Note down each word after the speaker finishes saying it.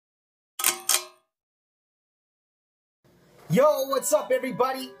Yo, what's up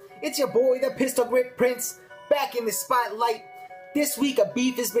everybody? It's your boy, the Pistol Grip Prince, back in the spotlight. This week a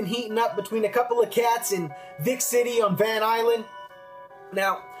beef has been heating up between a couple of cats in Vic City on Van Island.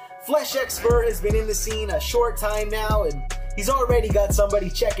 Now, FleshXFur has been in the scene a short time now, and he's already got somebody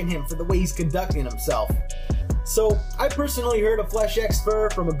checking him for the way he's conducting himself. So, I personally heard of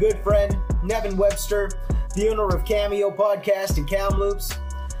FleshXFur from a good friend, Nevin Webster, the owner of Cameo Podcast and Kamloops.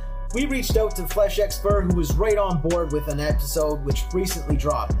 We reached out to FleshXFur, who was right on board with an episode which recently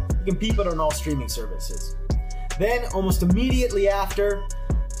dropped. You can peep it on all streaming services. Then, almost immediately after,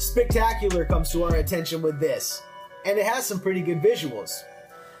 Spictacular comes to our attention with this. And it has some pretty good visuals.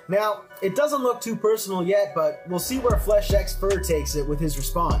 Now, it doesn't look too personal yet, but we'll see where FleshXFur takes it with his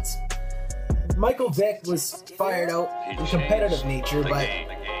response. Michael Vick was fired out in competitive nature, but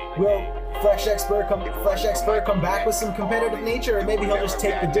will FleshXFur come back with some competitive nature, or maybe he'll just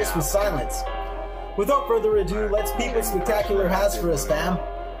take the diss with silence? Without further ado, let's peep what Spictacular has for us, fam.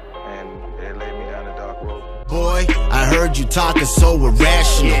 And it laid me down a dark road. Boy, I heard you talking so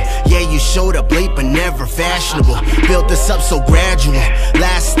irrational. Yeah, you showed up late but never fashionable. Built this up so gradual.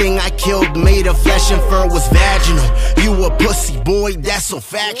 Last thing I killed made of flesh and fur was vaginal. You a pussy boy, that's so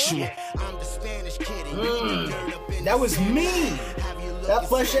factual. I'm the Spanish kid. That was me! That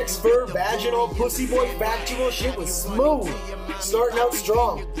FleshXFur vaginal pussy boy factual shit was smooth. Starting out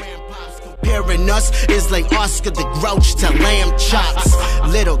strong. Comparing us is like Oscar the Grouch to lamb chops.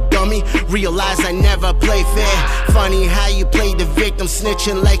 Little dummy, realize I never play fair. Funny how you play the victim,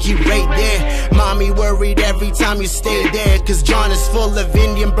 snitching like you right there. Mommy worried every time you stay there, cause John is full of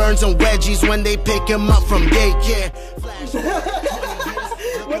Indian burns and wedgies when they pick him up from daycare.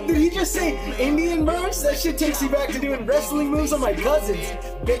 What did he just say? Indian burns? That shit takes me back to doing wrestling moves on my cousins.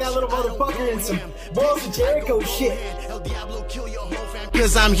 Get that little motherfucker in some Balls of Jericho shit.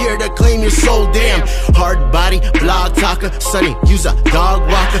 Cause I'm here to claim your soul, damn. Hard body, blog talker, Sonny, use a dog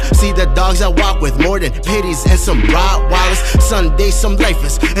walker. See the dogs I walk with, more than pitties and some Rottweilers. Sunday, some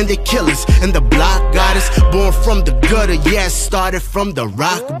lifers, and they killers, and the block got us. Born from the gutter, yeah, started from the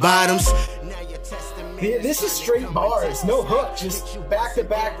rock bottoms. This is straight bars, no hook, just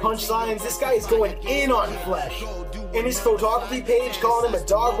back-to-back punchlines. This guy is going in on Flesh. In his photography page, calling him a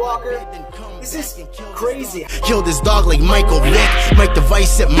dog walker. This is crazy. Killed his dog like Michael Vick. Mike the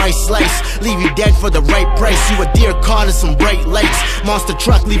Vice at my slice. Leave you dead for the right price. You a deer caught in some bright lights. Monster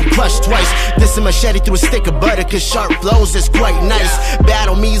truck, leave you crushed twice. This a machete through a stick of butter, cause sharp blows is quite nice.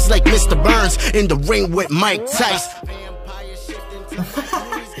 Battle me's like Mr. Burns in the ring with Mike Tyson.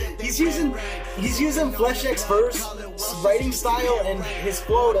 He's using FleshXFur's writing style and his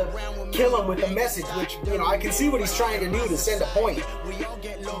flow to kill him with a message, which, you know, I can see what he's trying to do to send a point.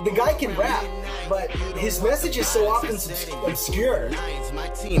 The guy can rap, but his message is so often obscure.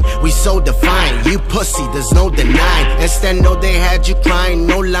 We so defined, you pussy, there's no denying. Instead, no, they had you crying,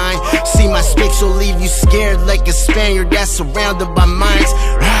 no line. See my spics will leave you scared like a Spaniard that's surrounded by mines.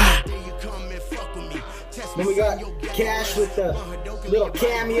 Then we got Cash with the little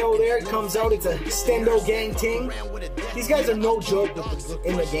cameo there. It comes out, it's a Stendo gang ting. These guys are no joke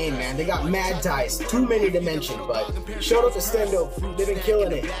in the game, man. They got mad ties, too many to mention, but shout out to Stendo, they've been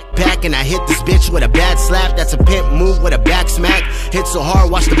killing it. Back and I hit this bitch with a bad slap. That's a pimp move with a back smack. Hit so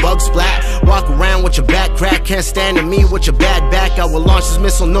hard, watch the bug splat. Walk around with your back crack. Can't stand to me with your bad back. I will launch this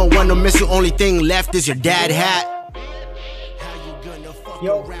missile, no one to miss you. Only thing left is your dad hat.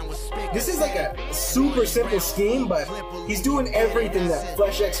 Yo, this is like a super simple scheme, but he's doing everything that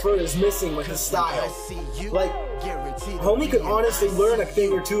FleshXFur is missing with his style. Like, homie could honestly learn a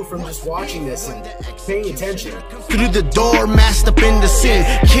thing or two from just watching this and paying attention. Through the door, masked up in the scene.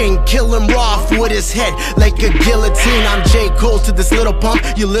 King, kill him raw with his head like a guillotine. I'm J. Cole to this little punk,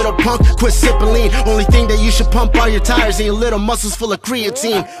 you little punk. Quit sipping lean. Only thing that you should pump are your tires and your little muscles full of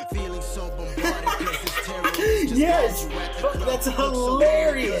creatine. Yes, that's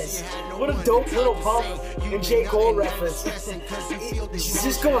hilarious. What a dope little pump and J. Cole reference. She's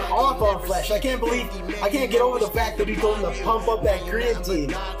just going off on Flesh. I can't get over the fact that he told him to pump up that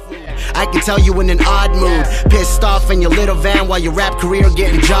creatine. I can tell you in an odd mood, pissed off in your little van while your rap career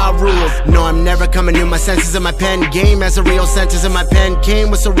getting jaw ruled. No, I'm never coming near my senses in my pen game. As a real sentence in my pen came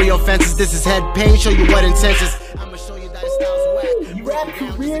with some real fences. This is head pain, show you what intense is. I'ma show you that style's whack. You rap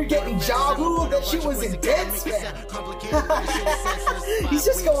career getting jaw ruled? That shit was intense, man. He's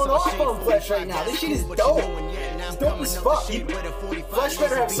just going off on Flesh right now. This shit is dope. It's dope as fuck. Flesh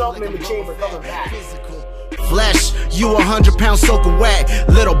better have something in the chamber coming back. Flesh, you 100 pounds soaking wet.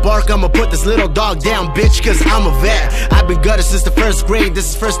 Little bark, I'ma put this little dog down, bitch, cause I'm a vet. I've been gutter since the first grade.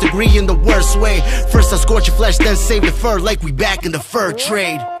 This is first degree in the worst way. First I scorch your flesh, then save the fur like we back in the fur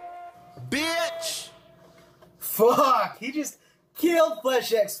trade. Bitch! Fuck, he just killed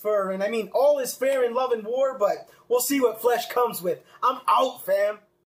FleshXFur, and I mean, all is fair in love and war, but we'll see what Flesh comes with. I'm out, fam.